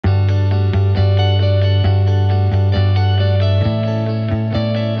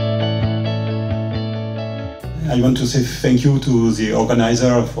I want to say thank you to the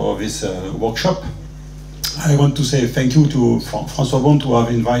organizer for this workshop. I want to say thank you to François Bon to have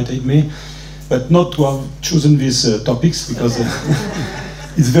invited me, but not to have chosen these topics, because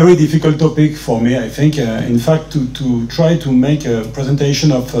it's a very difficult topic for me, I think. In fact, to try to make a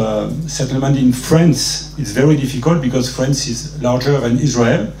presentation of settlement in France is very difficult, because France is larger than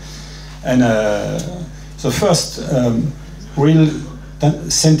Israel. And the first real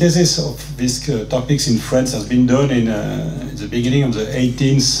synthesis of these topics in France has been done in the beginning of the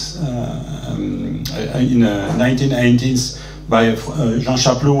 18th, in 1980s by Jean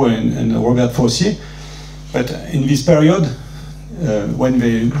Chapelot and Robert Fossier. But in this period, when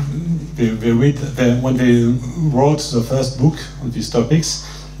they wrote the first book on these topics,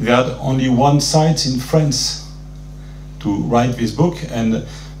 they had only one site in France to write this book, and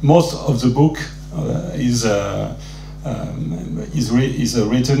most of the book is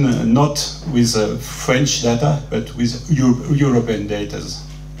written not with French data, but with European data,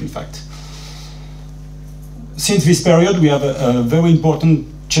 in fact. Since this period, we have a very important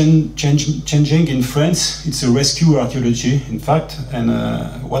changing in France. It's a rescue archaeology, in fact, and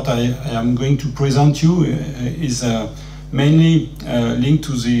what I am going to present you is mainly linked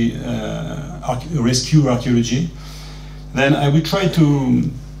to the rescue archaeology. Then I will try to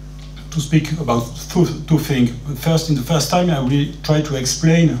speak about two things. First, in the first time, I will try to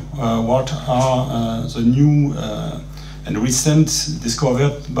explain what are the new and recent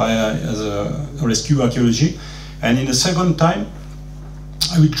discovered by the rescue archaeology. And in the second time,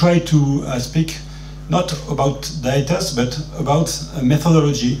 I will try to speak not about data, but about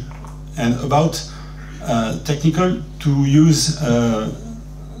methodology and about technical to use the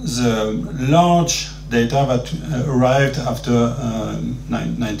large data that arrived after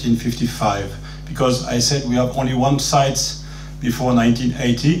 1955. Because I said we have only one site before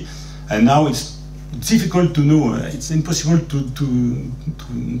 1980, and now it's difficult to know. It's impossible to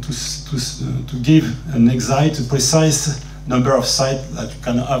give an exact, precise number of sites that you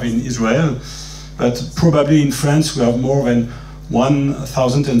can have in Israel, but probably in France we have more than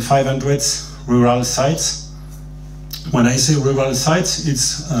 1,500 rural sites. When I say rural sites,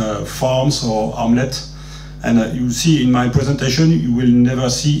 it's farms or hamlets, and you see in my presentation you will never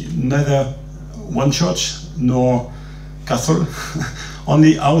see neither one church nor castle,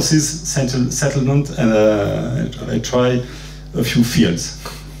 only houses, settlement, and I try a few fields.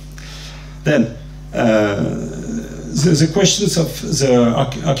 Then the questions of the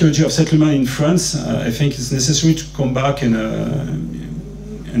archaeology of settlement in France, I think it's necessary to come back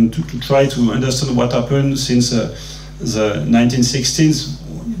and to try to understand what happened since the 1960s,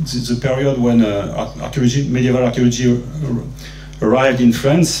 the period when archaeology, medieval archaeology arrived in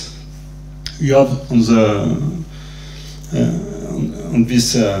France. You have on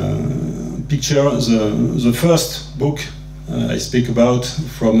this picture the first book I speak about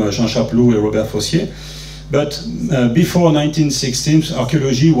from Jean Chapelot and Robert Fossier. But before 1916,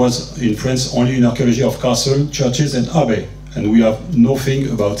 archaeology was in France only an archaeology of castles, churches, and abbey, and we have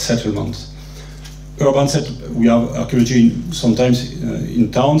nothing about settlement. Urban we have archaeology sometimes in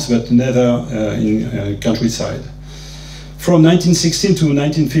towns, but never in countryside. From 1916 to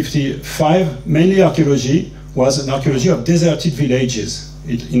 1955, mainly archaeology was an archaeology of deserted villages.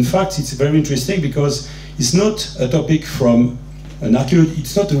 In fact, it's very interesting because it's not a topic from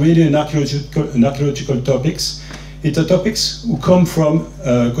it's not really an archaeological topics. It's a topics who come from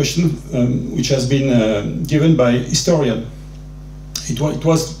a question which has been given by historian. It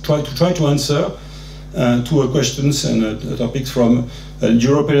was try to answer to questions and topics from a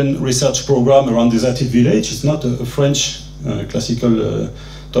European research program around deserted village. It's not a French classical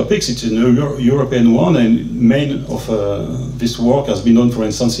topics. It's a European one, and main of this work has been done, for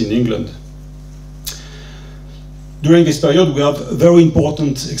instance, in England. During this period, we have very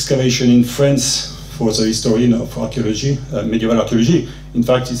important excavation in France for the historian of archaeology, medieval archaeology. In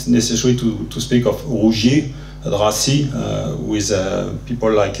fact, it's necessary to speak of Rougier, Dracy, with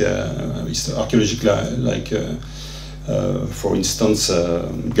people like archaeologists like for instance,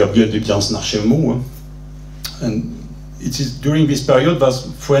 Gabriel de Biens-Narchemont. And it is during this period that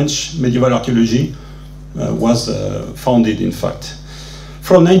French medieval archaeology was founded, in fact.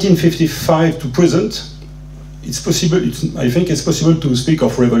 From 1955 to present, it's possible, I think it's possible to speak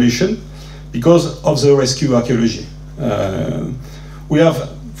of revolution because of the rescue archaeology. We have,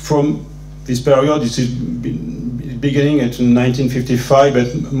 from this period, it is beginning at 1955,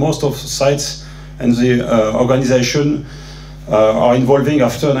 but most of sites and the organization are involving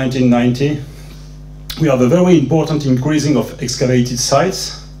after 1990. We have a very important increasing of excavated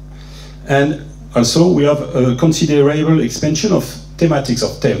sites, and also we have a considerable expansion of thematics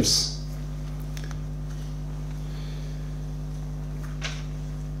of themes.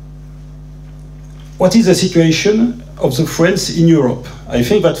 what is the situation of the France in Europe? I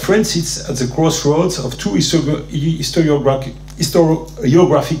think that France is at the crossroads of two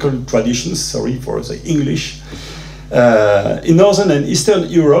historiographical traditions, sorry for the English. In Northern and Eastern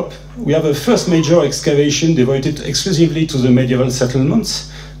Europe, we have a first major excavation devoted exclusively to the medieval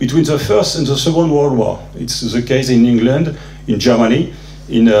settlements between the First and the Second World War. It's the case in England, in Germany,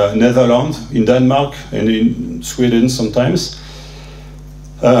 in Netherlands, in Denmark, and in Sweden sometimes.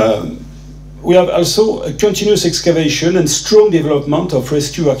 We have also a continuous excavation and strong development of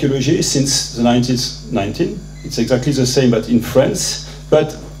rescue archaeology since the 1919. It's exactly the same, but in France.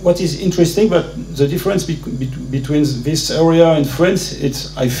 But what is interesting, but the difference between this area and France,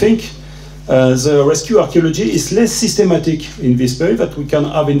 it's, I think, the rescue archaeology is less systematic in this period that we can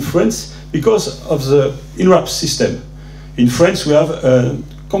have in France because of the INRAP system. In France, we have a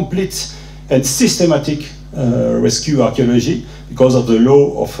complete and systematic rescue archaeology because of the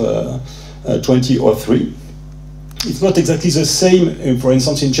law of 2003. It's not exactly the same, for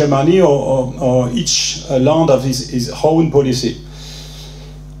instance, in Germany, or each land has his own policy.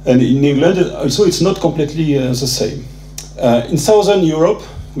 And in England, also, it's not completely the same. In Southern Europe,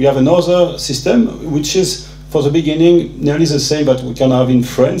 we have another system, which is, for the beginning, nearly the same that we can have in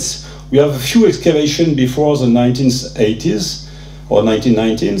France. We have a few excavations before the 1980s or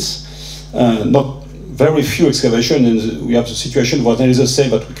 1990s, not very few excavations, and we have the situation that nearly the same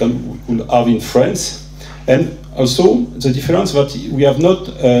that we could have in France. And also the difference that we have a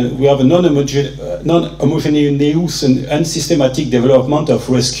non-homogeneous and unsystematic development of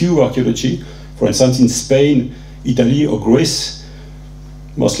rescue archaeology, for instance in Spain, Italy or Greece,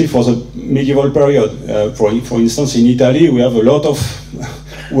 mostly for the medieval period. For instance, in Italy we have a lot of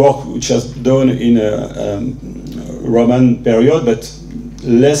work which has done in a Roman period, but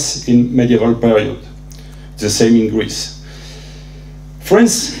less in medieval period. The same in Greece.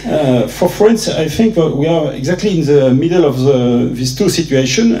 France, for France, I think we are exactly in the middle of these two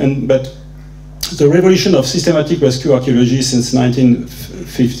situations, but the revolution of systematic rescue archaeology since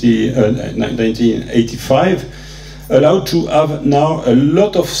 1985 allowed to have now a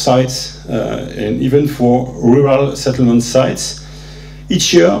lot of sites, and even for rural settlement sites.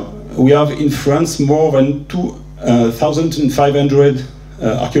 Each year, we have in France more than 2,500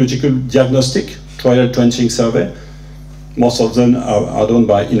 archaeological diagnostic trial trenching survey. Most of them are done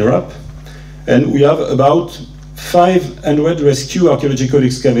by INRAP. And we have about 500 rescue archaeological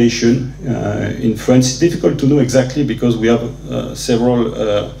excavation in France. It's difficult to know exactly because we have several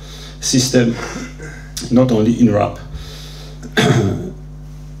systems, not only INRAP.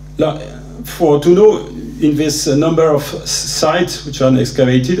 To know in this number of sites which are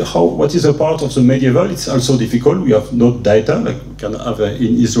excavated, what is a part of the medieval, it's also difficult. We have no data like we can have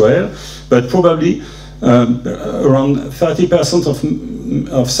in Israel, but probably around 30%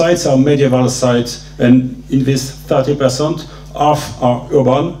 of sites are medieval sites, and in this 30%, half are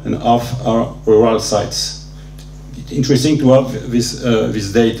urban and half are rural sites. It's interesting to have this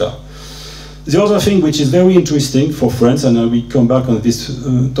data. The other thing which is very interesting for France, and I will come back on these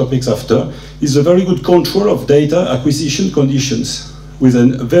topics after, is a very good control of data acquisition conditions with a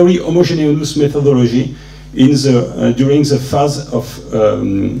very homogeneous methodology during the phase of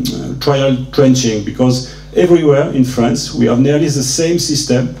trial trenching, because everywhere in France we have nearly the same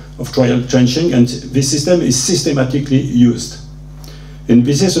system of trial trenching, and this system is systematically used. And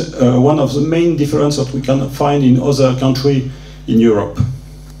this is one of the main differences that we can find in other countries in Europe.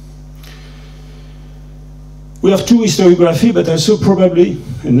 We have two historiography, but also probably,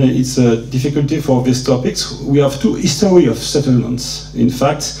 and it's a difficulty for these topics, we have two history of settlements. In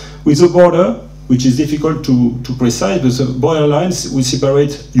fact, with the border, which is difficult to precise, but the border lines will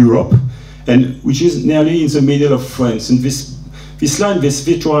separate Europe, and which is nearly in the middle of France. And this line, this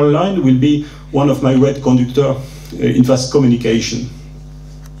virtual line, will be one of my red conductor in fast communication.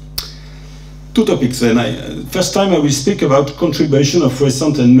 Two topics then. First time I will speak about contribution of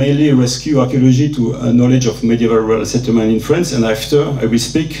recent and mainly rescue archaeology to knowledge of medieval rural settlement in France, and after I will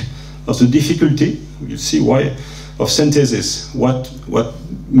speak of the difficulty, you'll see why, of synthesis. What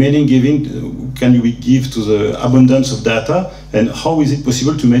meaning giving can we give to the abundance of data, and how is it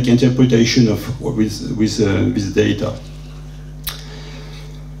possible to make interpretation with this data?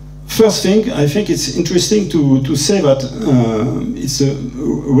 First thing, I think it's interesting to say that it's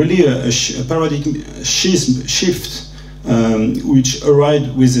really a paradigm shift which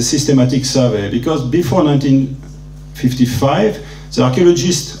arrived with the systematic survey, because before 1955, the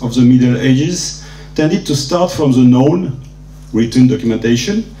archaeologists of the Middle Ages tended to start from the known written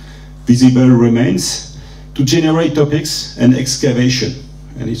documentation, visible remains, to generate topics and excavation.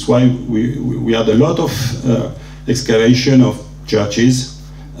 And it's why we had a lot of excavation of churches,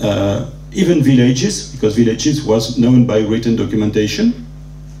 even villages, because villages was known by written documentation.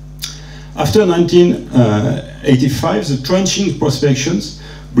 After 1985, the trenching prospections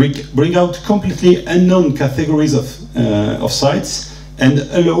bring out completely unknown categories of sites and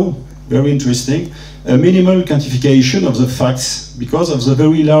allow, very interesting, a minimal quantification of the facts because of the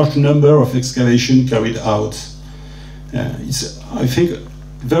very large number of excavations carried out. It's, I think,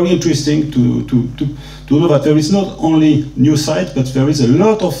 very interesting to know that there is not only new site, but there is a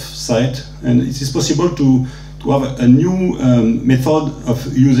lot of site, and it is possible to have a new method of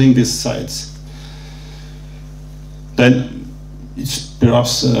using these sites. Then it's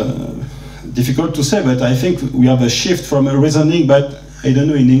perhaps difficult to say, but I think we have a shift from a reasoning, but I don't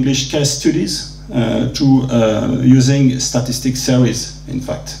know in English, case studies, to using statistic series, in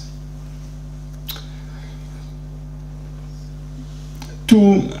fact.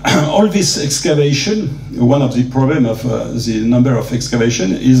 To all this excavation, one of the problems of the number of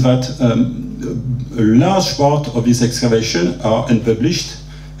excavation is that a large part of this excavation are unpublished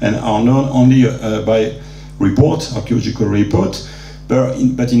and are known only by report, archaeological report.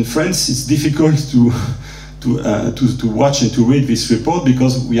 But in France, it's difficult to watch and to read this report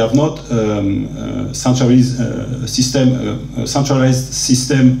because we have not centralized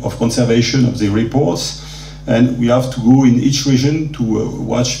system of conservation of the reports. And we have to go in each region to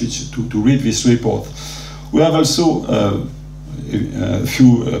watch, to read this report. We have also a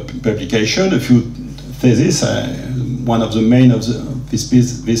few publications, a few theses. One of the main of this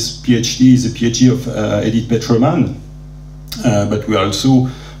PhD is the PhD of Edith Petroman. But we also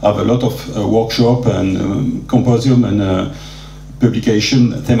have a lot of workshop and symposium and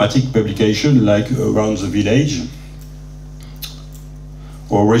publication, thematic publication like around the village,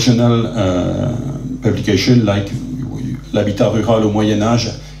 or regional publication like l'habitat rural au Moyen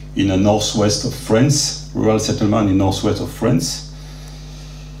Âge in the northwest of France, rural settlement in northwest of France.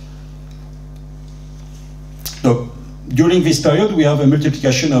 So, during this period, we have a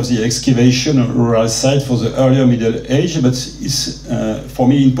multiplication of the excavation of rural site for the earlier Middle Age, but it's for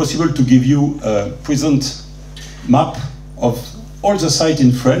me impossible to give you a present map of all the sites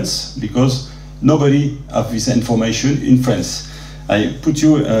in France because nobody has this information in France. I put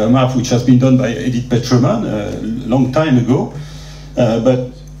you a map which has been done by Edith Petroman a long time ago,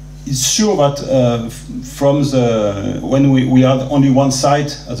 but it's sure that from when we had only one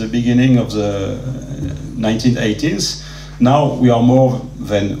site at the beginning of the 1980s, now we are more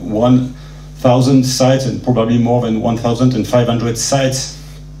than 1,000 sites and probably more than 1,500 sites.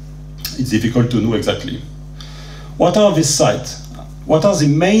 It's difficult to know exactly. What are these sites? What are the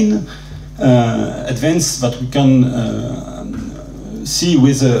main advances that we can see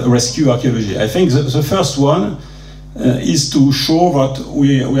with rescue archaeology? I think the first one is to show that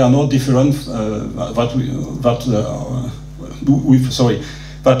we are not different,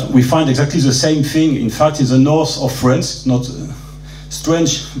 that we find exactly the same thing. In fact, in the north of France, it's not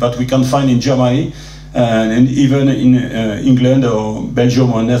strange that we can find in Germany and even in England or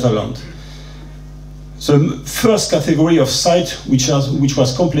Belgium or Netherlands. The first category of site which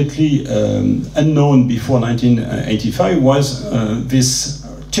was completely unknown before 1985 was these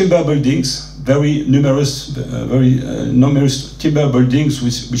timber buildings, very numerous timber buildings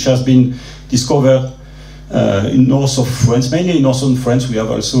which has been discovered in north of France, mainly in northern France. We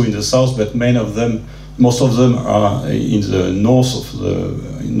have also in the south, but most of them are in the north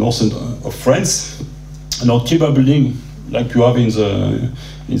of France. And our timber building, like you have in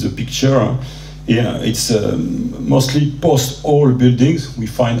the picture. Yeah, it's mostly post-hole buildings. We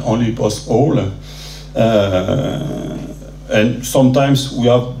find only post-hole. And sometimes we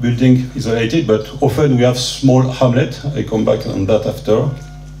have building isolated, but often we have small hamlet. I come back on that after.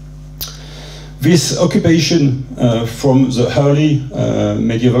 This occupation from the early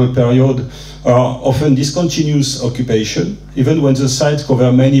medieval period are often discontinuous occupation. Even when the sites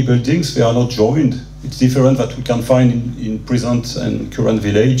cover many buildings, they are not joined. It's different that we can find in present and current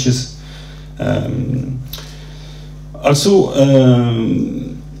villages.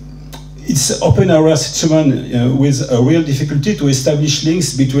 It's open area settlement with a real difficulty to establish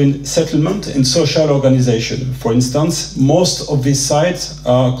links between settlement and social organization. For instance, most of these sites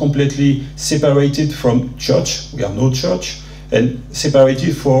are completely separated from church. We have no church, and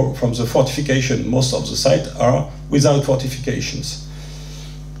separated from the fortification. Most of the sites are without fortifications.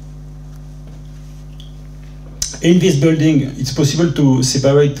 In this building, it's possible to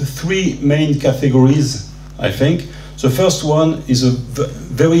separate three main categories, I think. The first one is a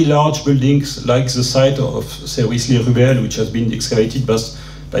very large buildings like the site of Cerisly-Rubel, which has been excavated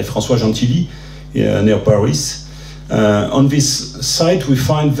by François Gentilly near Paris. On this site, we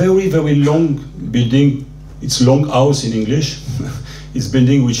find very, very long building. It's long house in English. It's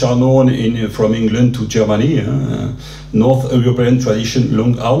buildings which are known from England to Germany. North European tradition,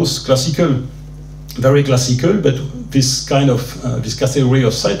 long house, classical, very classical, but this kind of this category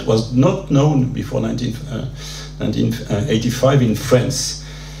of site was not known before 1985 in France.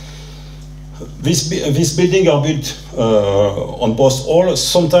 These buildings are built on post or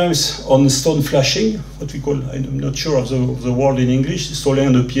sometimes on stone flashing, what we call, I'm not sure of the word in English,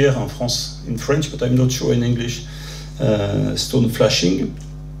 Solin de pierre in French, but I'm not sure in English, stone flashing.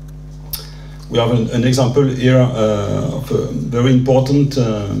 We have an example here of a very important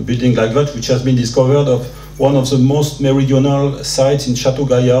building like that, which has been discovered of one of the most meridional sites in Château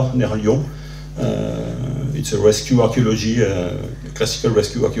Gaillard near Lyon. It's a rescue archaeology, classical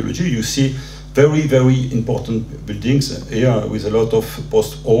rescue archaeology. You see very, very important buildings here with a lot of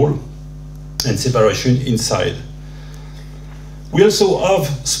post hole and separation inside. We also have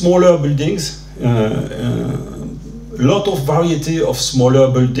smaller buildings, a lot of variety of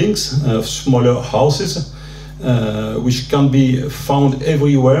smaller buildings, smaller houses, which can be found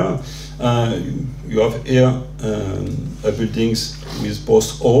everywhere. You have here buildings with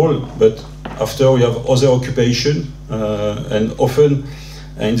post hole, but after we have other occupation, and often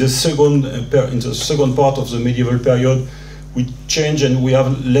in the second part of the medieval period, we change and we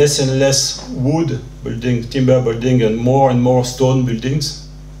have less and less wood building, timber building, and more stone buildings.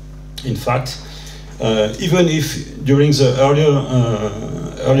 In fact, even if during the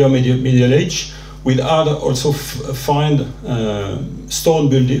earlier Middle Age, we had also find stone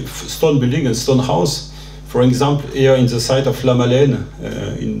building and stone house. For example, here in the site of La Malène,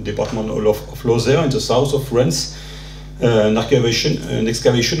 in the department of Lozère, in the south of France, an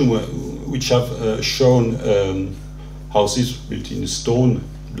excavation which have shown houses built in stone,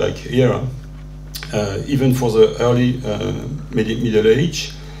 like here, even for the early Middle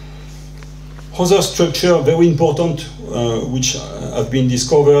Age. Other structure very important, which have been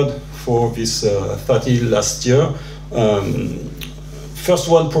discovered for this 30 last year. First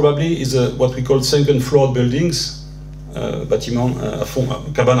one probably is what we call second floor buildings, bâtiments à fond,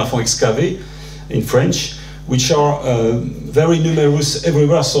 cabanes à fond excavées in French, which are very numerous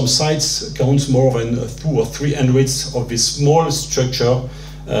everywhere. Some sites count more than 200 or 300 of this small structure.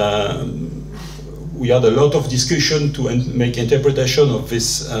 We had a lot of discussion to make interpretation of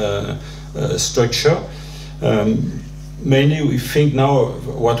this structure. Mainly we think now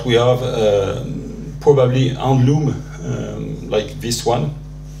what we have probably handloom, like this one.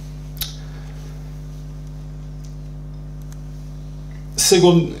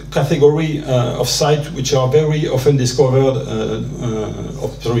 Second category of site which are very often discovered,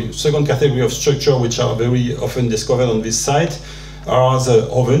 second category of structure which are very often discovered on this site are the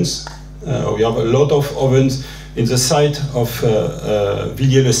ovens. We have a lot of ovens in the site of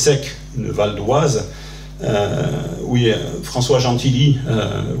Villiers-le-Sec in the Val d'Oise. François Gentilly,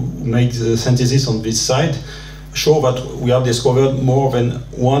 who made the synthesis on this site, show that we have discovered more than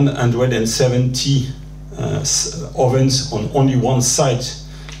 170 ovens on only one site.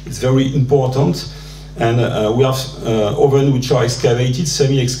 It's very important. And we have ovens which are excavated,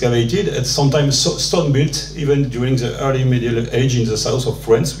 semi-excavated, and sometimes stone built, even during the early Middle Age in the south of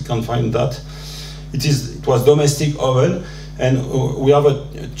France. We can find that. It was domestic oven, and we have a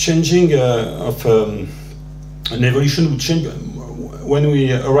changing of an evolution which change. When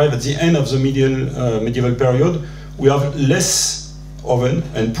we arrive at the end of the medieval period, we have less oven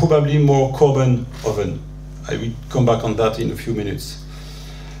and probably more carbon oven. I will come back on that in a few minutes.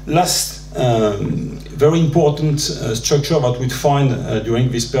 Last very important structure that we find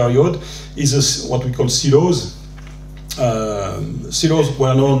during this period is what we call silos. Silos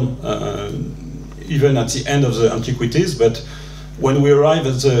were known even at the end of the antiquities, but when we arrive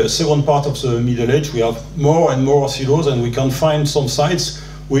at the second part of the Middle Age, we have more and more silos, and we can find some sites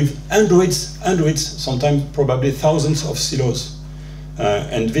with hundreds, sometimes probably thousands of silos.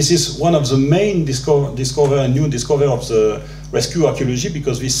 And this is one of the main new discovery of the rescue archaeology,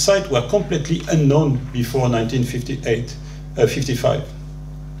 because these sites were completely unknown before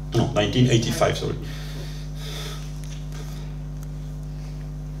 1985, sorry.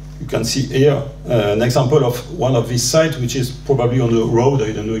 You can see here an example of one of these sites, which is probably on the road.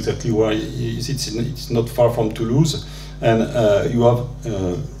 I don't know exactly where it is. It's not far from Toulouse. And you have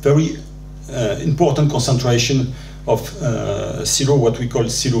very important concentration of silo, what we call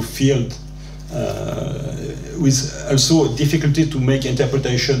silo field, with also difficulty to make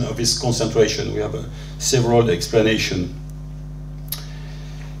interpretation of this concentration. We have several explanations.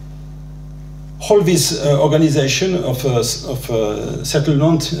 All this organization of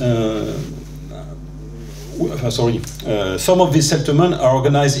settlement, some of these settlements are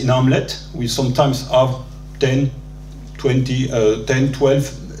organized in hamlet. We sometimes have 10, 20, 10,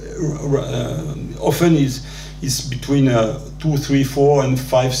 12, often is between 2, 3, 4, and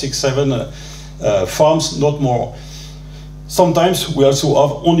 5, 6, 7 farms, not more. Sometimes we also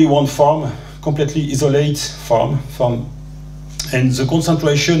have only one farm, completely isolated farm, and the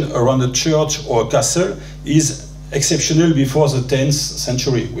concentration around a church or a castle is exceptional before the 10th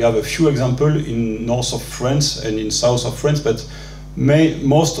century. We have a few examples in north of France and in south of France, but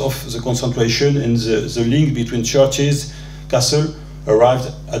most of the concentration and the link between churches, castle,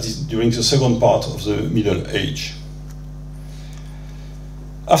 arrived during the second part of the Middle Age.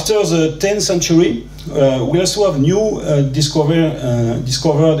 After the 10th century, we also have new discovered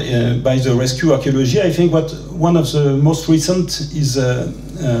by the rescue archaeology. I think one of the most recent is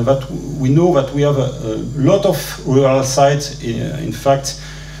that we know that we have a lot of rural sites, in fact,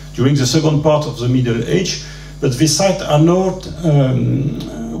 during the second part of the Middle Age, but these sites are not,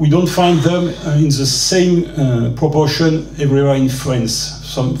 we don't find them in the same proportion everywhere in France.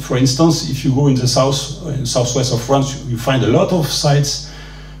 For instance, if you go in the southwest of France, you find a lot of sites,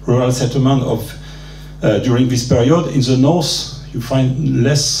 rural settlement during this period. In the north, you find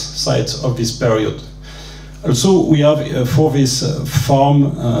less sites of this period. Also, we have for this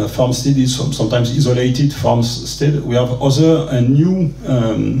farmstead, sometimes isolated farmstead, we have other new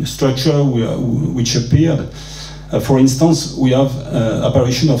structure which appeared. For instance, we have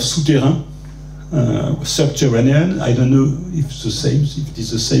apparition of souterrain, subterranean. I don't know if it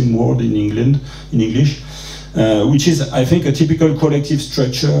is the same word in English, which is, I think, a typical collective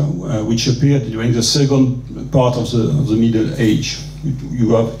structure which appeared during the second part of the Middle Age.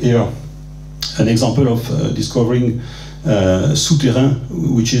 You have here an example of discovering souterrain,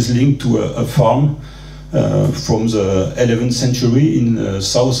 which is linked to a farm from the 11th century in the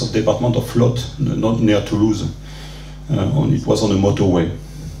south of the department of Lot, not near Toulouse. It was on a motorway.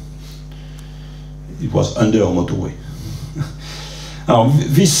 It was under a motorway.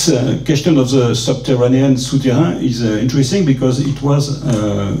 This question of the subterranean souterrain is interesting because it was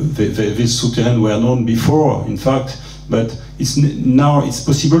these souterrains were known before, in fact, but now it's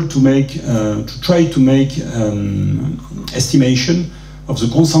possible to try to make estimation of the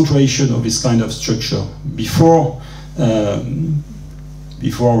concentration of this kind of structure. Before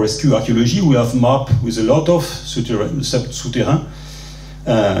rescue archaeology, we have mapped with a lot of souterrain,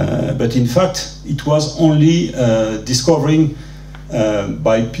 but in fact, it was only discovering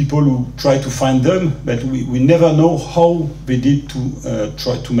by people who try to find them, but we never know how they did to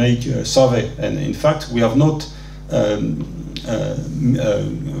try to make a survey. And in fact, we have not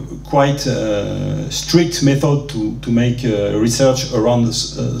quite strict method to make research around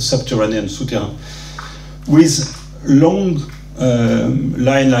subterranean souterrain. With long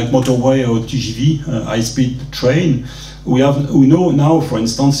line like motorway or TGV, high-speed train, we know now, for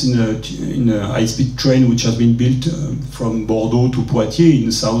instance, in a high-speed train which has been built from Bordeaux to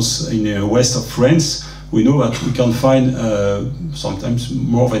Poitiers in west of France, we know that we can find sometimes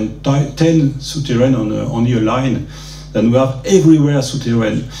more than 10 souterrains on only a line. And we have everywhere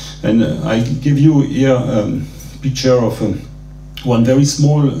souterrain. And I give you here a picture of one very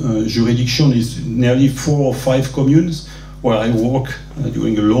small jurisdiction, is nearly 4 or 5 communes where I work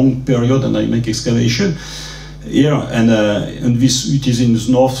during a long period and I make excavation. Here, and this, it is in the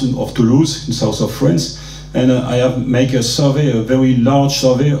north of Toulouse, in south of France, and I have made a survey, a very large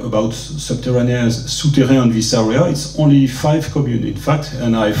survey about subterranean souterrain in this area. It's only 5 communes, in fact,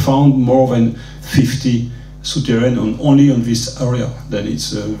 and I found more than 50 souterrain only on this area. Then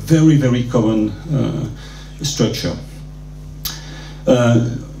it's a very, very common structure.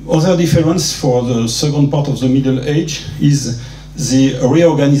 Other difference for the second part of the Middle Age is the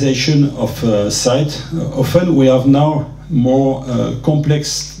reorganization of site. Often we have now more complex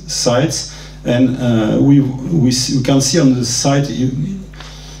sites, and we can see on the site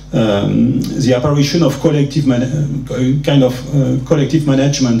the apparition of collective collective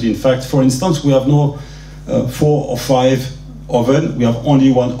management. In fact, for instance, we have no 4 or 5 ovens. We have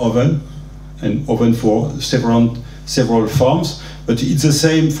only one oven, an oven for several farms. But it's the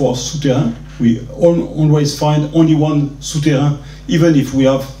same for souterrain. We always find only one souterrain, even if we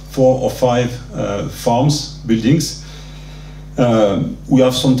have 4 or 5 farms, buildings. We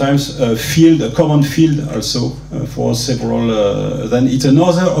have sometimes a common field also for several. Then it's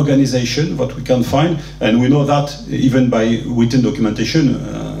another organization that we can find, and we know that even by written documentation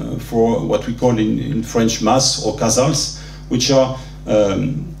for what we call in French masses or casals, which are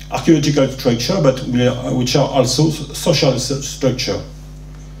archaeological structure, but which are also social structure.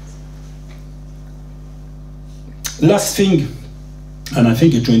 Last thing, and I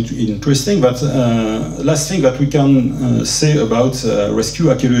think it's interesting, but last thing that we can say about rescue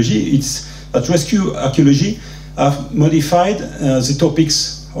archaeology, it's that rescue archaeology have modified the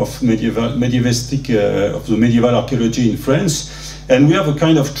topics of of the medieval archaeology in France, and we have a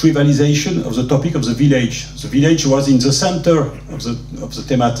kind of trivialization of the topic of the village. The village was in the center of the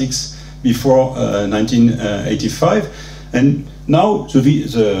thematics before 1985, and now the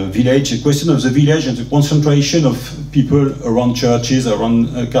village, the question of the village and the concentration of people around churches,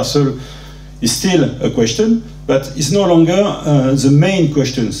 around castle, is still a question, but it's no longer the main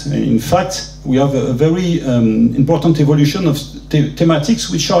questions. In fact, we have a very important evolution of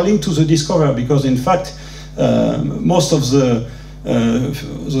thematics which are linked to the discoverer, because in fact, most of the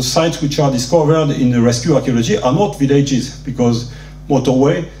sites which are discovered in the rescue archaeology are not villages, because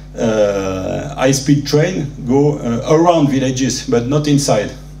motorway, high-speed train go around villages, but not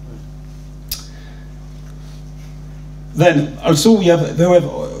inside. Then also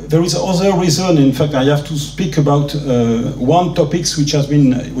there is other reason. In fact, I have to speak about one topics which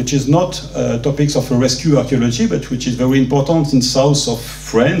is not topics of a rescue archaeology, but which is very important in south of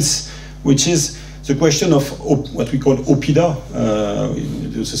France, which is the question of what we call oppida.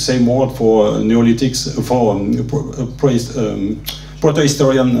 It's the same word for Neolithics, for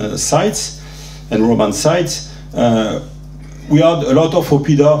protohistorian sites and Roman sites. We had a lot of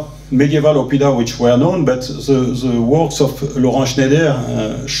oppida, medieval oppida, which were known, but the works of Laurent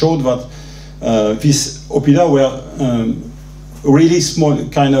Schneider showed that these oppida were really small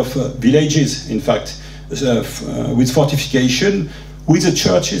kind of villages, in fact, with fortification, with the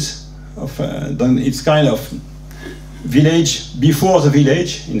churches. Then it's kind of village before the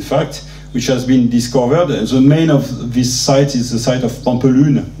village, in fact, which has been discovered. The main of this site is the site of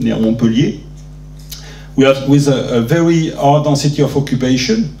Pampelune, near Montpellier. We have with a very high density of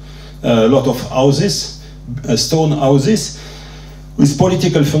occupation, a lot of houses, stone houses, with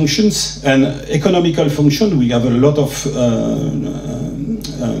political functions and economical function. We have a lot of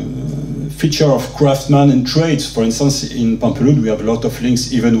feature of craftsmen and trades. For instance, in Pampelune, we have a lot of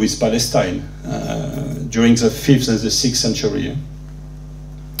links even with Palestine during the 5th and the 6th century.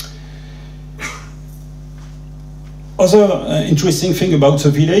 Other interesting thing about the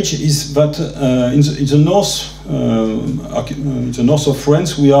village is that in the north of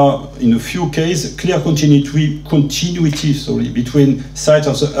France, we are in a few cases clear continuity between sites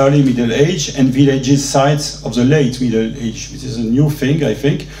of the early Middle Age and villages sites of the late Middle Age. This is a new thing, I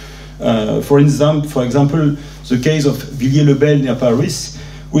think. For example, the case of Villiers-le-Bel near Paris,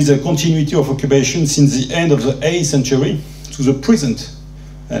 with a continuity of occupation since the end of the 8th century to the present,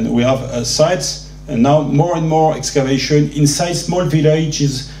 and we have sites. And now more and more excavation inside small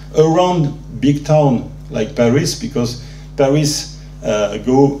villages around big town like Paris, because Paris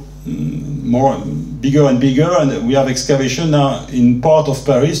go bigger and bigger, and we have excavation now in part of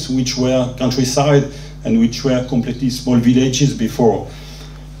Paris which were countryside and which were completely small villages before.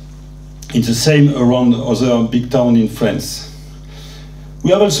 It's the same around other big towns in France.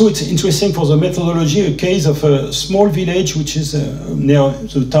 We have also, it's interesting for the methodology, a case of a small village which is near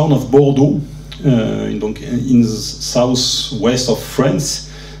the town of Bordeaux, in the southwest of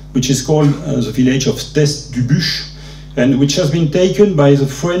France, which is called the village of Teste du Bûche, and which has been taken by the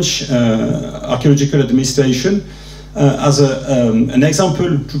French archaeological administration as an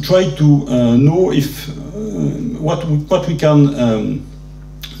example to try to know if what we can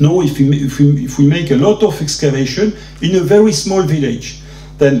know if we make a lot of excavation in a very small village.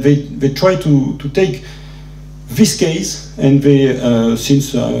 Then they try to take this case, and they,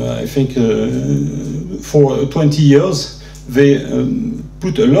 since I think for 20 years, they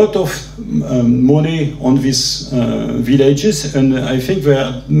put a lot of money on these villages, and I think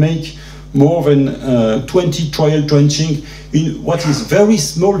they make more than 20 trial trenching in what is very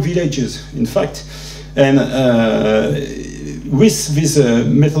small villages, in fact. And with this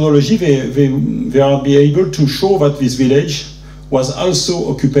methodology, they are be able to show that this village was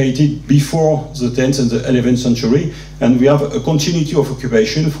also occupied before the 10th and the 11th century, and we have a continuity of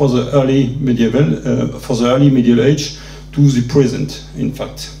occupation for the early Middle Age to the present, in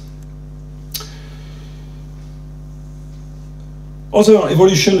fact. Other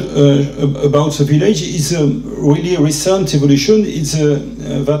evolution about the village is a really recent evolution. It's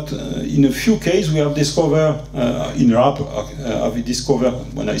that in a few cases we have discovered in Europe,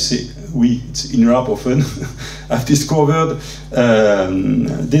 when I say we, it's in Europe often, I've discovered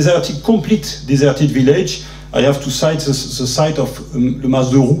complete deserted village. I have to cite the site of Le Mas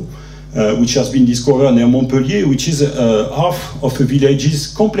de Roux, which has been discovered near Montpellier, which is half of the villages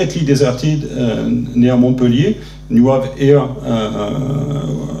completely deserted near Montpellier. You have here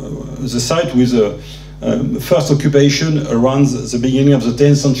the site with the first occupation around the beginning of the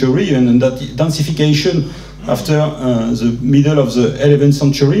 10th century, and that densification after the middle of the 11th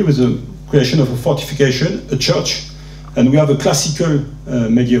century with a creation of a fortification, a church, and we have a classical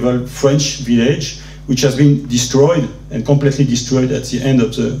medieval French village which has been destroyed and completely destroyed at the end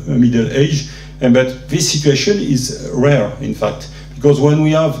of the Middle Age. But this situation is rare, in fact, because when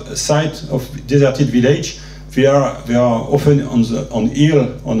we have a site of deserted village, they are often on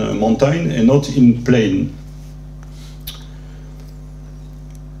hill, on a mountain, and not in plain.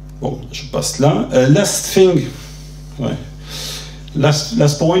 Bon, je passe là. Last thing, ouais.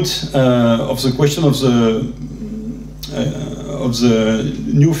 Last point of the question of the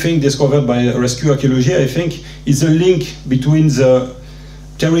new thing discovered by rescue archaeology, I think, is the link between the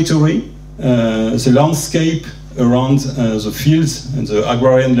territory, the landscape around the fields and the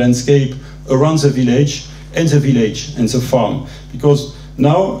agrarian landscape around the village and the farm. Because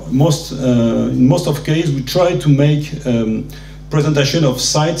now, in most of cases, we try to make presentation of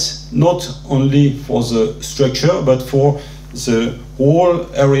sites not only for the structure, but for the whole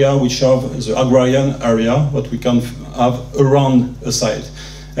area which have the agrarian area, what we can have around a site.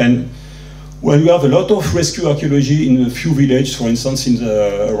 And when you have a lot of rescue archaeology in a few villages, for instance,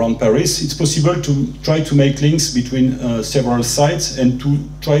 around Paris, it's possible to try to make links between several sites and to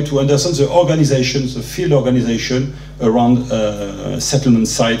try to understand the organization, the field organization around settlement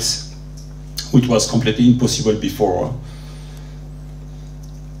sites, which was completely impossible before.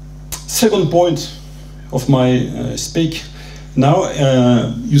 Second point of my speak. Now,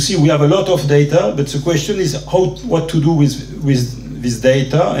 you see, we have a lot of data, but the question is what to do with this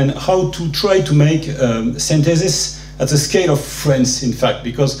data and how to try to make synthesis at the scale of France, in fact,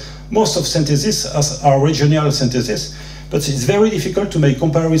 because most of synthesis are regional synthesis, but it's very difficult to make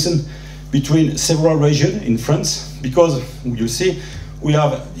comparison between several regions in France, because you see, we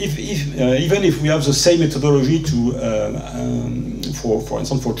have, even if we have the same methodology for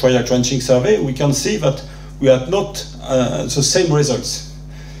instance, for trial trenching survey, we can see that we have not the same results.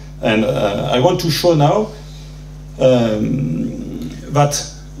 And I want to show now that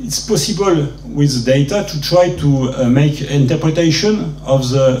it's possible with data to try to make interpretation of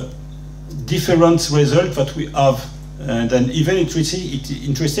the different results that we have. And then even it's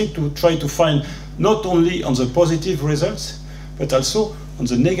interesting to try to find not only on the positive results, but also on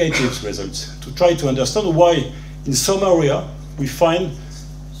the negative results, to try to understand why in some area we find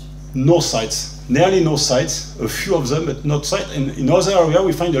no sites, nearly no sites, a few of them, but not sites, and in other area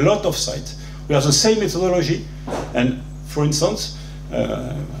we find a lot of sites. We have the same methodology, and for instance,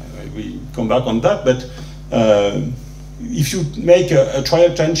 we come back on that, but if you make a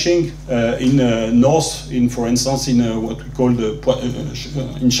trial trenching in north, for instance, in what we call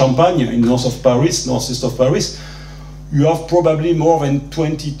in Champagne, in north of Paris, northeast of Paris, you have probably more than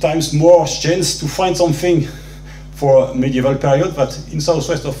 20 times more chance to find something for medieval period than in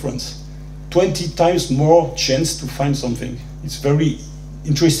southwest of France. 20 times more chance to find something. It's very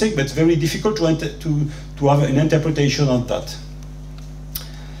interesting, but very difficult to have an interpretation of that.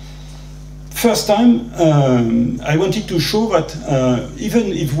 First time, I wanted to show that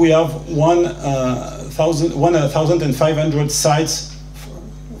even if we have 1,500 sites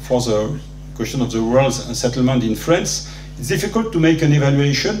for the question of the world settlement in France, it's difficult to make an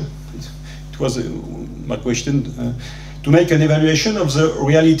evaluation. It was my question, to make an evaluation of the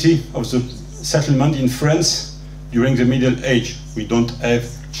reality of the settlement in France during the Middle Age. We don't have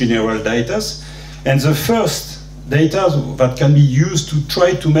general data, and the first data that can be used to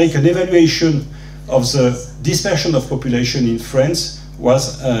try to make an evaluation of the dispersion of population in France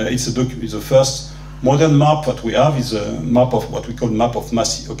was it's the first modern map that we have is a map of what we call map of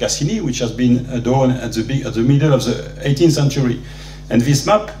Cassini, which has been done at the middle of the 18th century, and this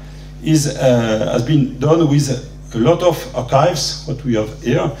map has been done with a lot of archives, what we have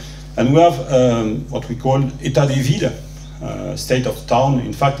here, and we have what we call état des villes, state of town,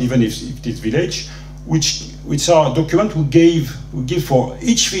 in fact, even if it is village, which are documents we give for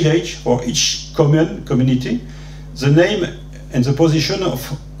each village, for each community, the name and the position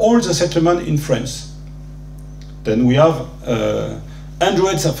of all the settlement in France. Then we have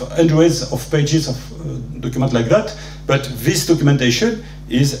hundreds of pages of document like that, but this documentation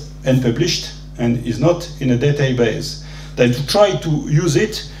is unpublished and is not in a database. Then to try to use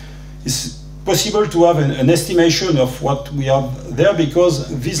it is possible to have an estimation of what we have there, because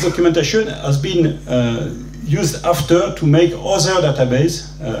this documentation has been used after to make other database,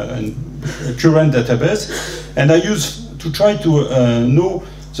 current database, and I use to try to know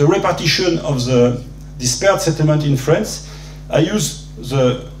the repartition of the dispersed settlement in France. I use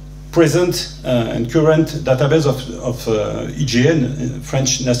the present and current database of IGN,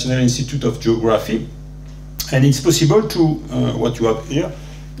 French National Institute of Geography, and it's possible to, what you have here,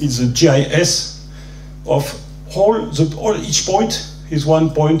 is a GIS of each point is one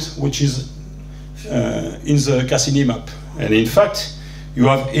point which is in the Cassini map. And in fact, you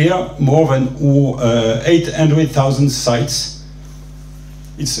have here more than 800,000 sites.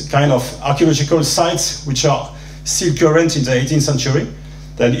 It's a kind of archaeological sites which are still current in the 18th century.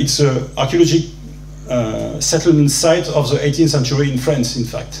 Then it's an archaeological settlement site of the 18th century in France, in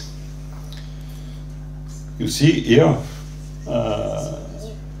fact. You see here,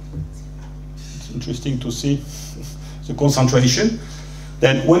 it's interesting to see the concentration.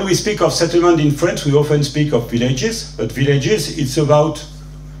 Then when we speak of settlement in France, we often speak of villages, but villages, it's about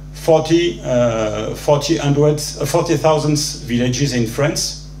 40,000 villages in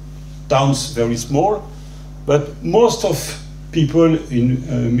France, towns very small, but most of people in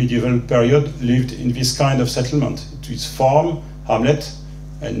medieval period lived in this kind of settlement. It is farm, hamlet,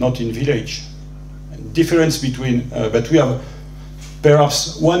 and not in village. And difference between, but we have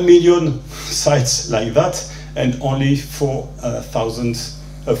perhaps 1 million sites like that, and only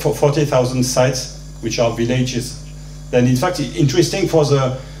 40,000 sites which are villages. Then in fact, it's interesting for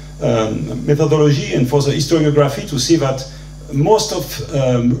the methodology and for the historiography to see that most of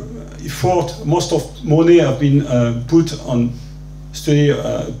effort, most of money have been put on study,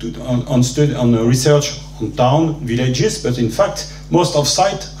 on research on town, villages, but in fact, most of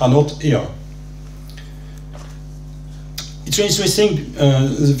sites are not here. It's interesting,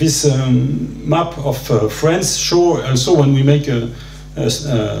 this map of France show also when we make a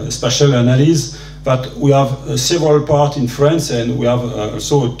spatial analysis that we have several parts in France, and we have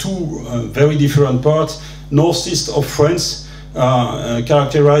also two very different parts. Northeast of France are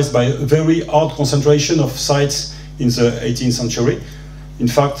characterized by a very hard concentration of sites in the 18th century. In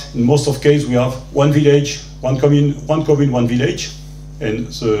fact, in most of cases, we have one village, one commune, one village, and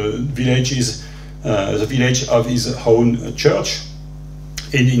the village is the village of his own church.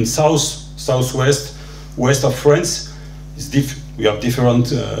 And in southwest, west of France, we have different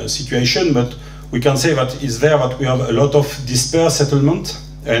situation, but we can say that it's there that we have a lot of dispersed settlement,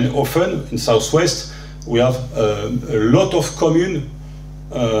 and often in southwest we have a lot of commune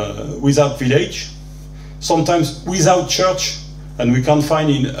without village, sometimes without church, and we can find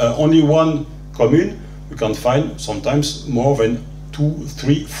in only one commune, we can find sometimes more than 200,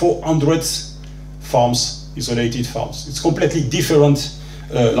 300, 400 farms, isolated farms. It's completely different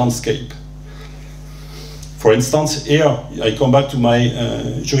landscape. For instance, here I come back to my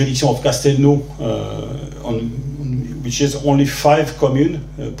jurisdiction of Castelnau, which is only 5 communes,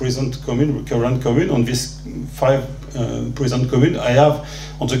 present commune, current commune. On this 5 present commune, I have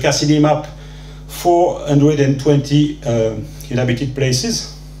on the Cassini map 420 inhabited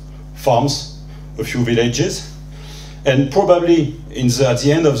places, farms, a few villages, and probably at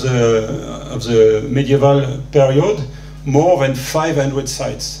the end of the medieval period, more than 500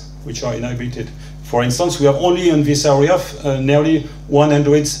 sites which are inhabited. For instance, we have only in this area nearly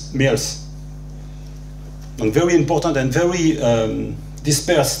 100 mills. And very important and very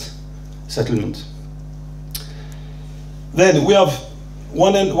dispersed settlement. Then we have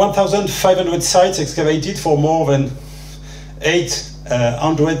 1,500 sites excavated for more than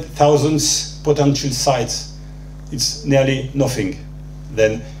 800,000 potential sites. It's nearly nothing.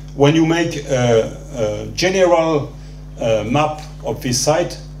 Then when you make a general map of this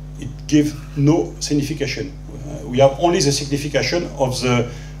site, it gives no signification. We have only the signification of the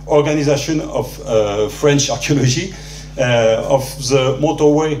organization of French archaeology, of the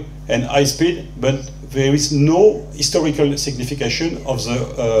motorway and high speed, but there is no historical signification of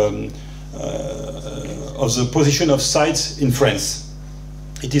the position of sites in France.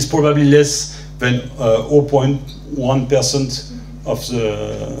 It is probably less than 0.1% of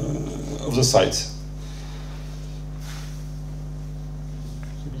the sites.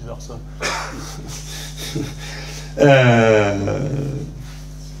 Ça.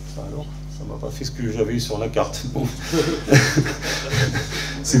 Alors, ça m'a pas fait ce que j'avais eu sur la carte. Bon.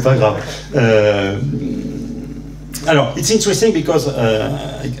 C'est pas grave. Alors, it's interesting because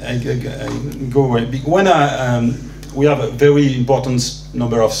I go away. When we have a very important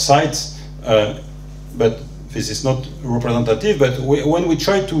number of sites, but this is not representative. But when we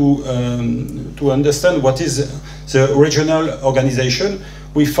try to understand what is the regional organization,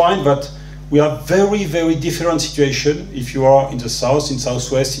 we find that we have very, very different situation if you are in the south, in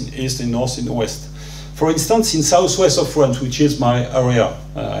southwest, in east, in north, in west. For instance, in southwest of France, which is my area,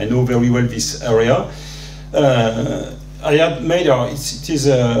 I know very well this area. I had made, it is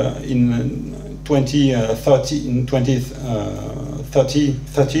in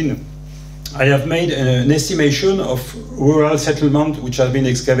 2013, I have made an estimation of rural settlement which has been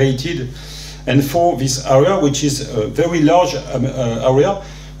excavated, and for this area, which is a very large area,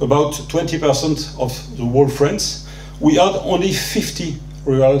 about 20% of the whole France, we had only 50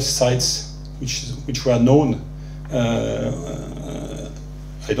 rural sites which were known.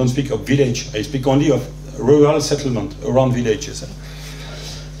 I don't speak of village, I speak only of rural settlement around villages.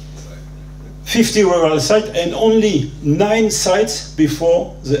 50 rural sites and only 9 sites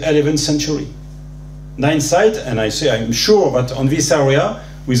before the 11th century. 9 sites, and I say I'm sure that on this area,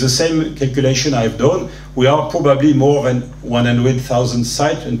 with the same calculation I've done, we are probably more than 100,000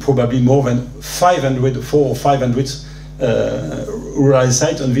 sites and probably more than 400 or 500 rural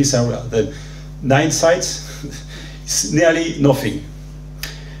sites on this area. Then 9 sites is nearly nothing.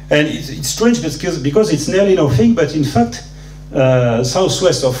 And it's strange because it's nearly nothing, but in fact,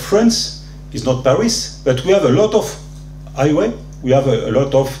 southwest of France is not Paris, but we have a lot of highway, we have a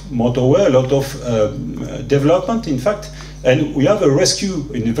lot of motorway, a lot of development, in fact, and we have a rescue,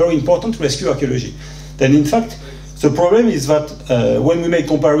 a very important rescue archaeology. Then, in fact, the problem is that when we make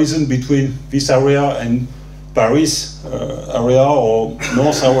comparison between this area and Paris area or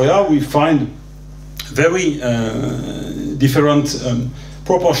North area, we find very different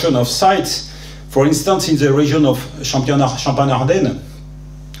proportion of sites. For instance, in the region of Champagne-Ardenne,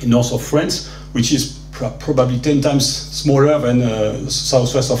 in north of France, which is probably 10 times smaller than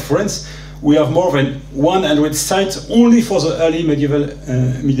southwest of France, we have more than 100 sites only for the early medieval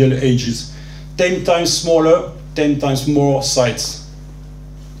Middle Ages. 10 times smaller, 10 times more sites.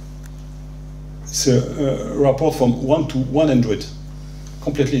 It's a report from 1 to 100,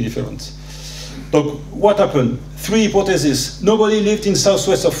 completely different. So what happened? 3 hypotheses. Nobody lived in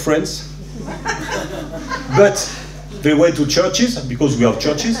southwest of France, but they went to churches, because we have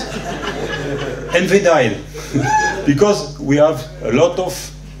churches, and they died, because we have a lot of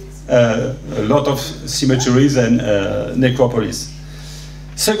cemeteries and necropolis.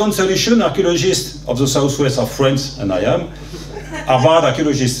 Second solution, archaeologists of the southwest of France, and I am, are bad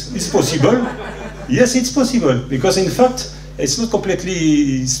archaeologists. It's possible. Yes, it's possible, because in fact, it's not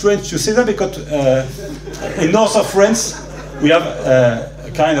completely strange to say that, because in north of France, we have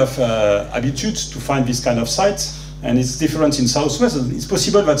a kind of habitude to find this kind of sites, and it's different in southwest. It's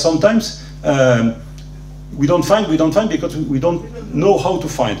possible that sometimes we don't find because we don't know how to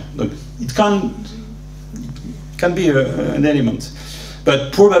find. It can be an element,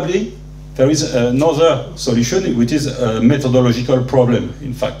 but probably there is another solution, which is a methodological problem,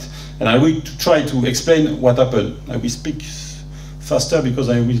 in fact. And I will try to explain what happened. I will speak faster because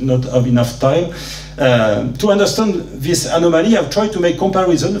I will not have enough time. To understand this anomaly, I've tried to make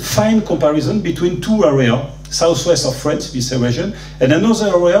fine comparison between 2 areas, southwest of France, this region, and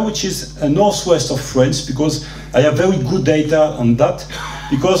another area which is northwest of France, because I have very good data on that,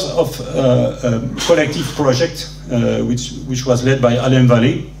 because of a collective project which was led by Alain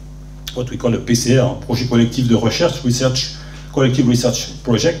Vallée, what we call a PCR, Projet Collectif de Recherche, collective research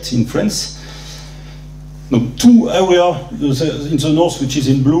project in France. No, 2 areas in the north, which is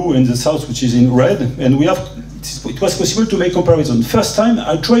in blue, and the south, which is in red, and it was possible to make comparison. First time,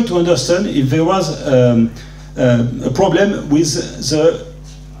 I tried to understand if there was a problem with the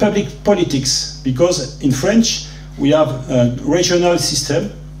public politics, because in French we have a regional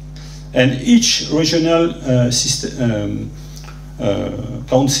system, and each regional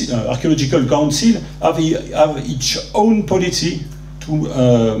archaeological council have its own policy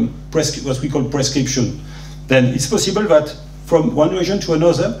to what we call prescription. Then it's possible that from one region to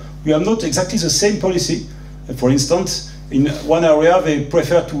another, we have not exactly the same policy. For instance, in one area, they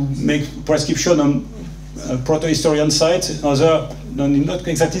prefer to make prescription on proto-historian sites, another, not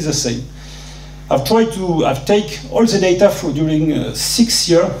exactly the same. I've taken all the data during 6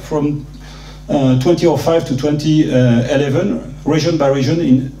 years, from 2005 to 2011, region by region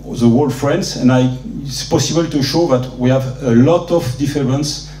in the whole France, and it's possible to show that we have a lot of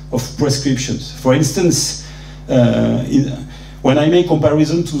difference of prescriptions. For instance, when I make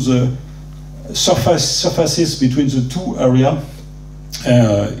comparison to the surfaces between the 2 areas,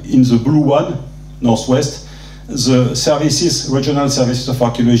 in the blue one, northwest, the services, regional services of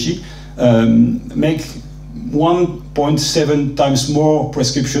archaeology, make 1.7 times more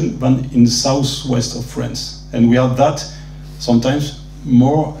prescription than in the southwest of France. And we have that sometimes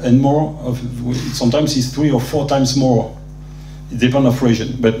more and more, sometimes it's 3 or 4 times more. It depends on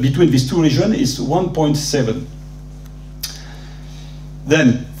region. But between these 2 regions, it's 1.7.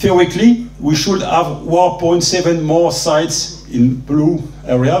 Then, theoretically, we should have 1.7 more sites in blue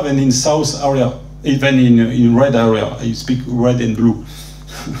area than in south area, even in red area. I speak red and blue.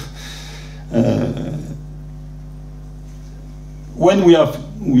 When we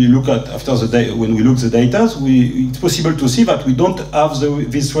look at when we look the data, it's possible to see that we don't have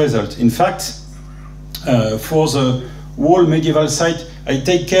this result. In fact, for the whole medieval site I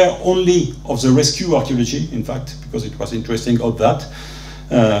take care only of the rescue archaeology, in fact, because it was interesting of that.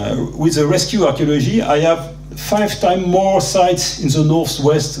 With the rescue archaeology, I have 5 times more sites in the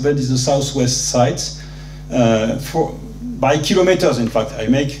northwest than in the southwest sites. By kilometers, in fact, I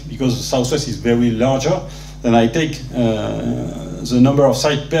make, because the southwest is very larger, then I take the number of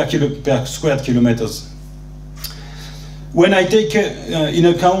sites per square kilometers. When I take in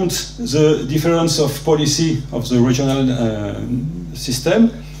account the difference of policy of the regional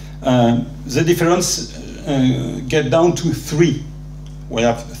system, the difference get down to 3. We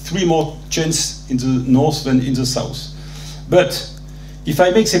have 3 more chains in the north than in the south. But if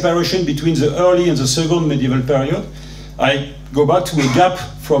I make separation between the early and the second medieval period, I go back to a gap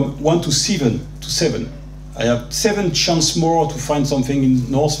from 1 to 7. I have 7 chances more to find something in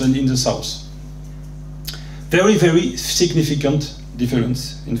the north than in the south. Very, very significant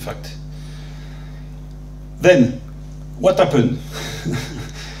difference, in fact. Then, what happened?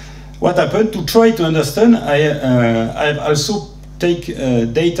 What happened? To try to understand, I've also take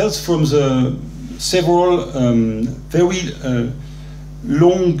data from the several very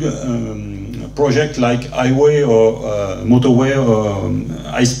long projects like highway or motorway or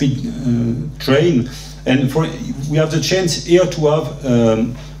high-speed train. And we have the chance here to have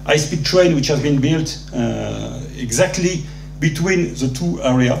high-speed train which has been built exactly between the 2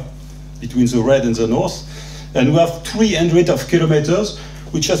 areas, between the red and the north. And we have 300 of kilometers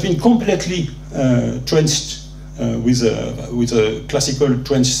which has been completely trenched with a classical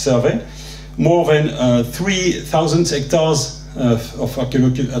trench survey. More than 3,000 hectares of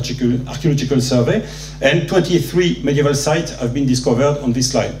archaeological survey, and 23 medieval sites have been discovered on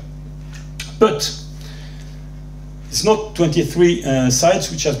this line. But it's not 23 sites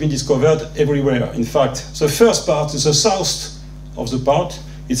which has been discovered everywhere. In fact, the first part, the south of the part,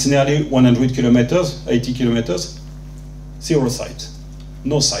 it's nearly 100 kilometers, 80 kilometers, 0 site,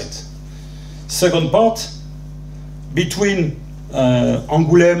 no site. Second part, between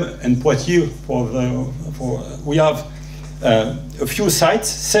Angoulême and Poitiers, we have a few sites,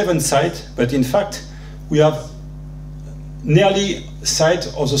 7 sites, but in fact we have nearly site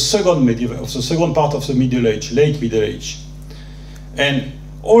of the second part of the Middle Age, late Middle Age, and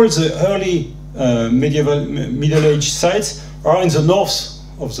all the early Middle Age sites are in the north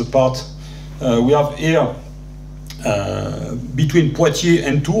of the part. We have here between Poitiers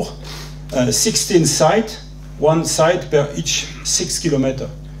and Tours 16 sites, 1 site per each 6 kilometers.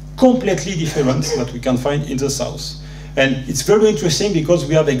 Completely different that we can find in the south. And it's very interesting because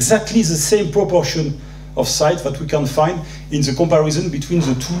we have exactly the same proportion of sites that we can find in the comparison between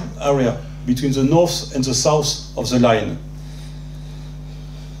the 2 areas, between the north and the south of the line.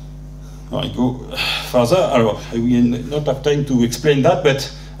 I go further. I will not have time to explain that,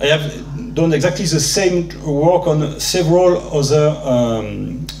 but I have done exactly the same work on several other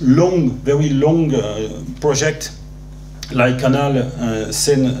very long projects like Canal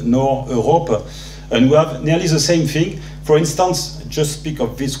Seine-Nord Europe, and we have nearly the same thing. For instance, just speak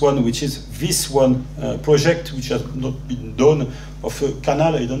of this one, which is this one project which has not been done of a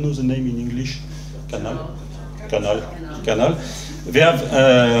canal. I don't know the name in English. Canal.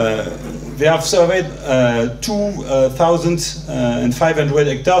 They have surveyed 2,500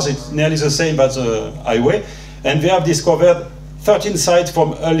 hectares. It's nearly the same as the highway, and they have discovered 13 sites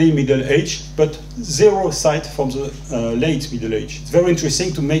from early Middle Age, but 0 sites from the late Middle Age. It's very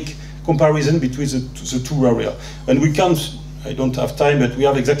interesting to make comparison between the 2 areas. And we can, I don't have time, but we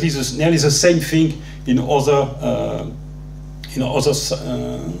have exactly nearly the same thing in other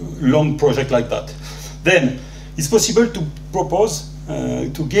long projects like that. Then it's possible to propose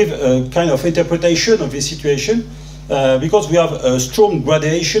to give a kind of interpretation of this situation because we have a strong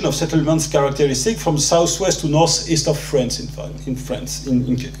gradation of settlements characteristic from southwest to northeast of France, in France.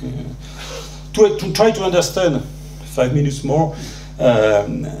 To try to understand, 5 minutes more,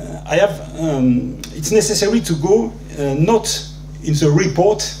 it's necessary to go not in the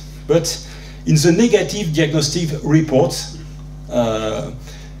report, but in the negative diagnostic report,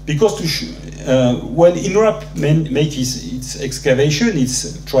 because when INRAP makes its excavation,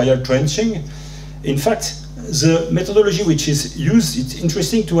 its trial trenching, in fact, the methodology which is used, it's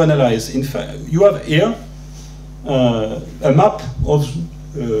interesting to analyze. In fact, you have here a map of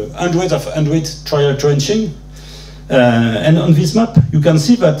hundreds of trial trenching, and on this map you can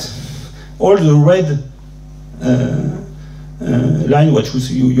see that all the red line which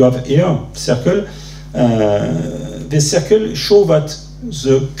you have here, circle, this circle show that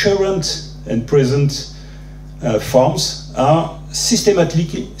the current and present farms are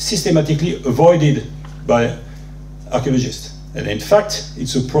systematically avoided by archaeologists. And in fact,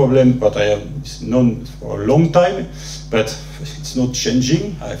 it's a problem that I have known for a long time, but it's not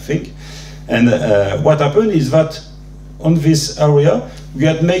changing, I think. And what happened is that on this area, we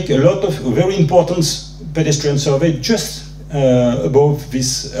had made a lot of very important pedestrian survey just above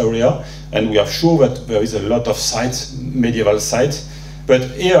this area, and we are sure that there is a lot of sites, medieval sites, but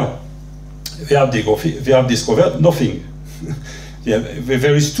here they have discovered nothing.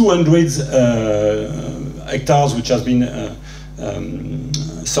 There is 200 hectares which has been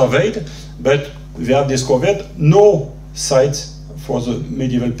surveyed, but they have discovered no site for the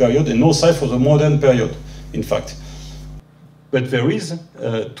medieval period and no site for the modern period, in fact. But there is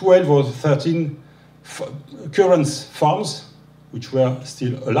 12 or 13 current farms which were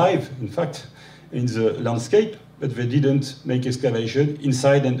still alive, in fact, in the landscape, but they didn't make excavation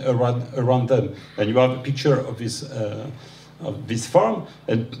inside and around them. And you have a picture of this farm,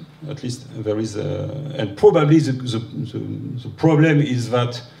 and at least there is, and probably the problem is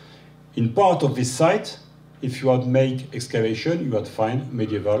that in part of this site, if you had made excavation, you had find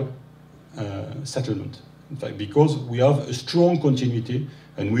medieval settlement. In fact, because we have a strong continuity,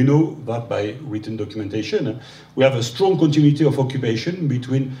 and we know that by written documentation, we have a strong continuity of occupation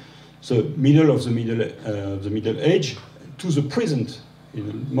between the middle of the Middle Age to the present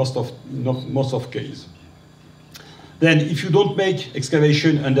in most of cases. Then, if you don't make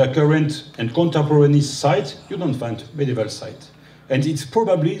excavation under current and contemporary site, you don't find medieval site, and it's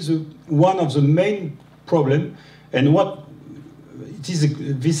probably one of the main problem. And what it is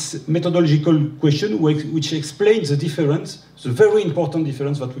this methodological question which explains the difference, the very important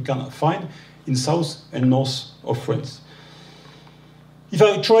difference that we can find in south and north of France. If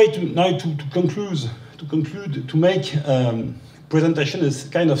I try to conclude, to make presentation as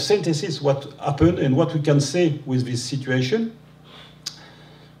kind of synthesis what happened and what we can say with this situation,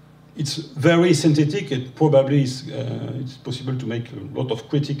 it's very synthetic. It probably is, it's possible to make a lot of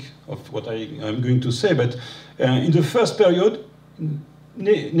critique of what I'm going to say, but in the first period,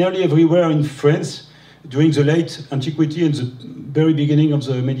 nearly everywhere in France, during the late antiquity and the very beginning of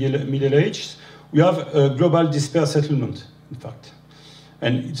the Middle Ages, we have a global dispersed settlement, in fact.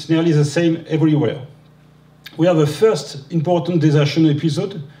 And it's nearly the same everywhere. We have a first important desertion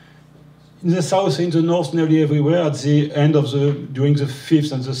episode in the south and in the north, nearly everywhere, at the end of during the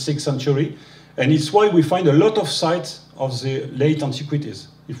 5th and the 6th century. And it's why we find a lot of sites of the late antiquities.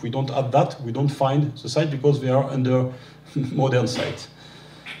 If we don't have that, we don't find the site because they are under modern sites.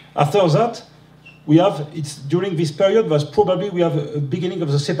 After that, we have, it's during this period, was probably we have a beginning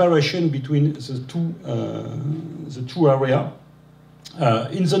of the separation between the two areas.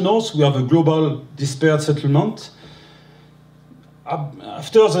 In the north, we have a global dispersed settlement.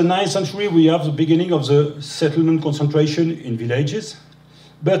 After the 9th century, we have the beginning of the settlement concentration in villages,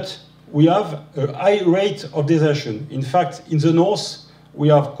 but we have a high rate of desertion. In fact, in the north, we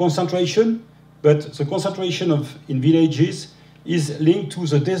have concentration, but the concentration in villages is linked to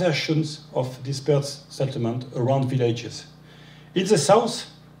the desertions of dispersed settlement around villages. In the south,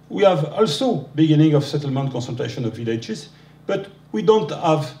 we have also beginning of settlement concentration of villages, but we don't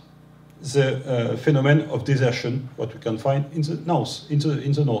have the phenomenon of desertion, what we can find in the north. In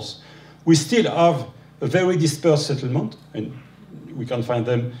the north, we still have a very dispersed settlement, and we can find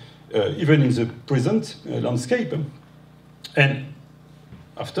them even in the present landscape. And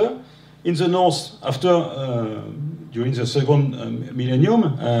after, in the north, during the second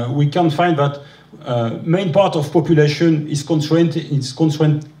millennium, we can find that main part of population is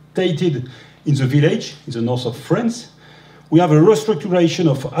concentrated in the village, in the north of France. We have a restructuration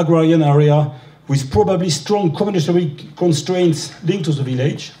of agrarian area with probably strong communitary constraints linked to the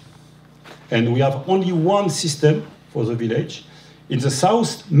village. And we have only one system for the village. In the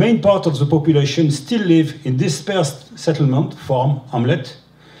south, main part of the population still live in dispersed settlement, farm, hamlet.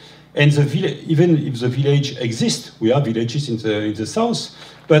 And even if the village exists, we have villages in the south,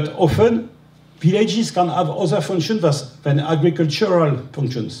 but often villages can have other functions than agricultural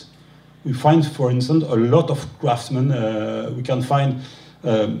functions. We find, for instance, a lot of craftsmen. We can find,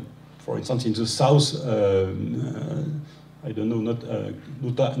 for instance, in the south, I don't know,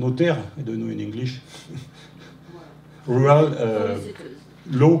 notaire, I don't know in English. Rural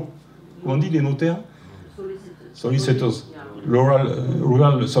law. On dit les notaires? Solicitors.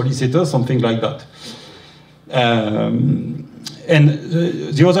 Rural solicitors, something like that. And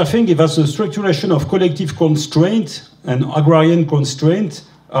the other thing is that the structuration of collective constraint and agrarian constraint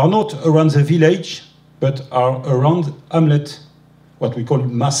are not around the village, but are around hamlet, what we call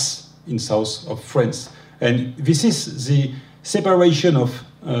mass in south of France. And this is the separation of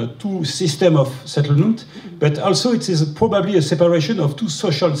two systems of settlement, but also it is probably a separation of two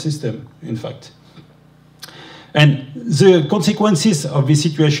social systems, in fact. And the consequences of this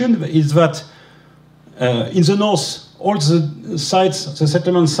situation is that in the north, all the sites, the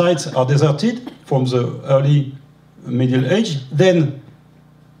settlement sites are deserted from the early Middle Age. Then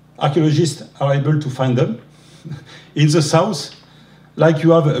archaeologists are able to find them. In the south, like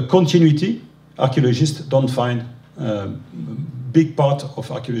you have a continuity, archaeologists don't find big part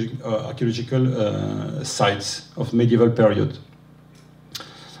of archaeological sites of medieval period.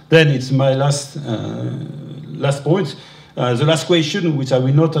 Then it's my last point. The last question, which I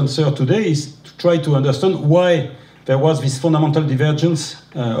will not answer today, is to try to understand why there was this fundamental divergence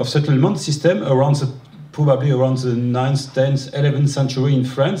of settlement system probably around the 9th, 10th, 11th century in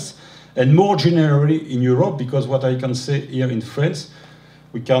France, and more generally in Europe, because what I can say here in France,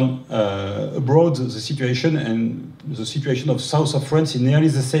 we can abroad the situation, and the situation of south of France is nearly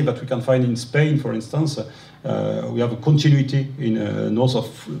the same that we can find in Spain, for instance. We have a continuity in north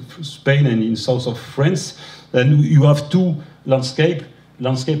of Spain and in south of France. Then you have two landscape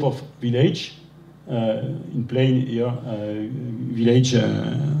of village, in plain here, village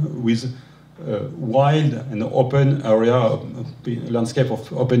with wild and open area, landscape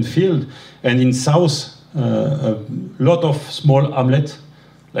of open field, and in south a lot of small hamlet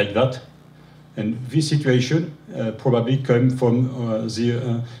like that. And this situation probably came from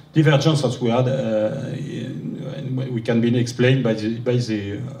the divergence that we had, and we can be explained by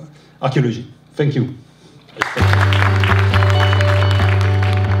the archaeology. Thank you.